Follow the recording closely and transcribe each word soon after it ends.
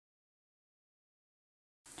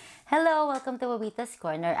Hello, welcome to Wawita's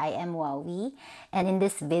Corner. I am Wawi, and in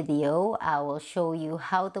this video, I will show you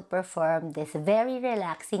how to perform this very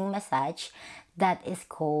relaxing massage that is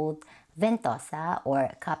called Ventosa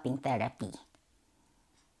or cupping therapy.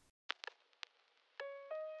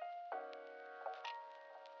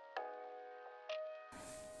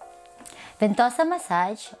 Ventosa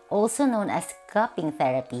massage, also known as cupping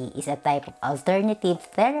therapy, is a type of alternative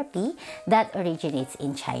therapy that originates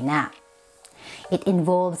in China. It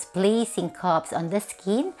involves placing cups on the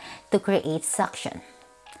skin to create suction.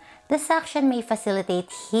 The suction may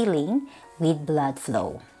facilitate healing with blood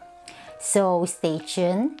flow. So stay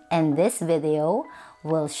tuned, and this video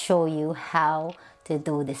will show you how to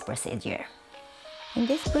do this procedure. In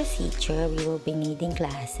this procedure, we will be needing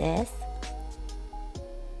glasses,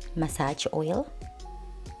 massage oil,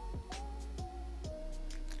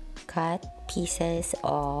 cut pieces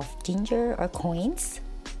of ginger or coins,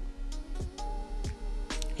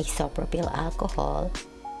 Isopropyl alcohol,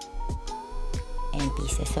 and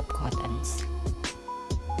pieces of cottons.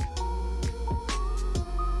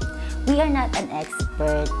 We are not an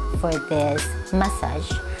expert for this massage.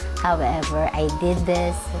 However, I did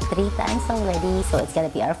this 3 times already, so it's gonna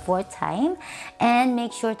be our 4th time. And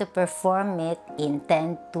make sure to perform it in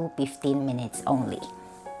 10 to 15 minutes only.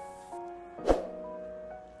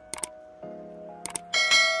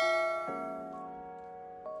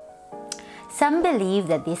 Some believe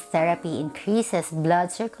that this therapy increases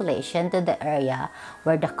blood circulation to the area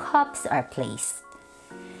where the cups are placed.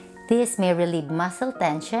 This may relieve muscle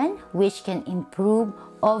tension, which can improve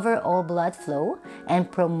overall blood flow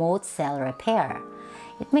and promote cell repair.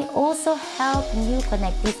 It may also help new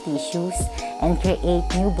connective tissues and create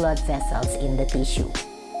new blood vessels in the tissue.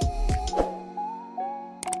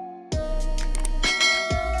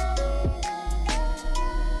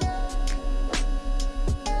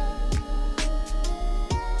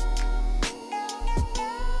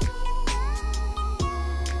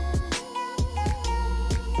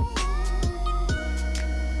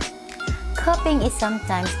 Cupping is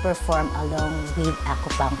sometimes performed along with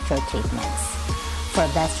acupuncture treatments. For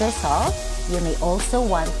best results, you may also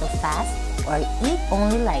want to fast or eat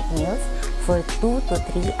only light meals for 2 to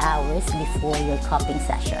 3 hours before your cupping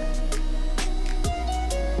session.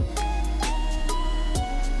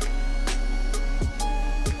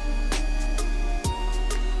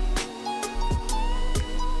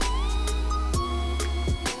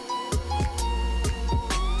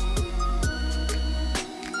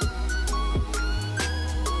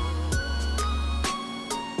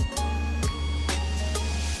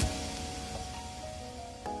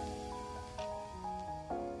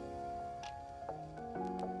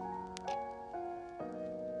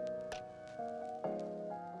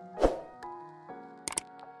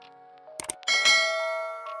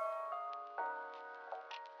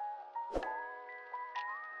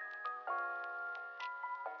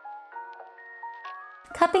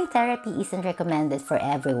 Cupping therapy isn't recommended for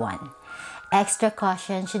everyone. Extra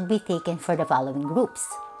caution should be taken for the following groups: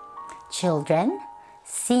 children,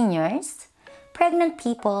 seniors, pregnant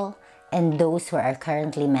people, and those who are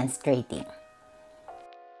currently menstruating.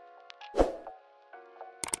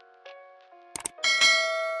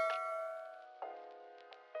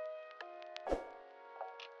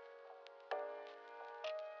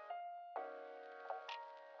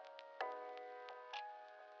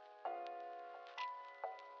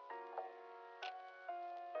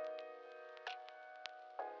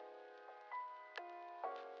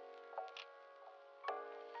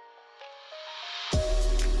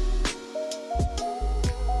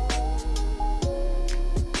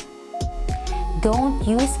 Don't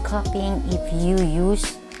use cupping if you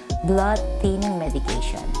use blood thinning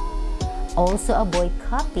medication. Also avoid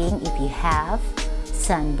cupping if you have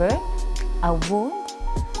sunburn, a wound,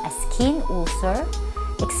 a skin ulcer,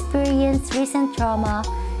 experience recent trauma,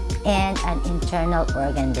 and an internal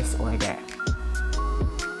organ disorder.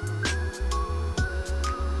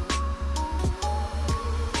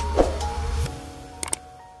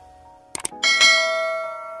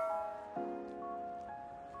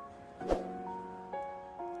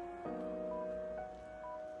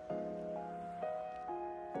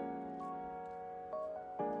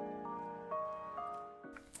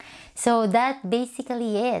 So that's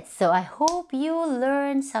basically it. So I hope you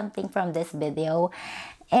learned something from this video.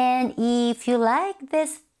 And if you like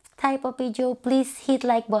this type of video, please hit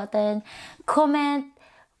like button, comment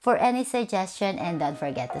for any suggestion, and don't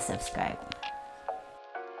forget to subscribe.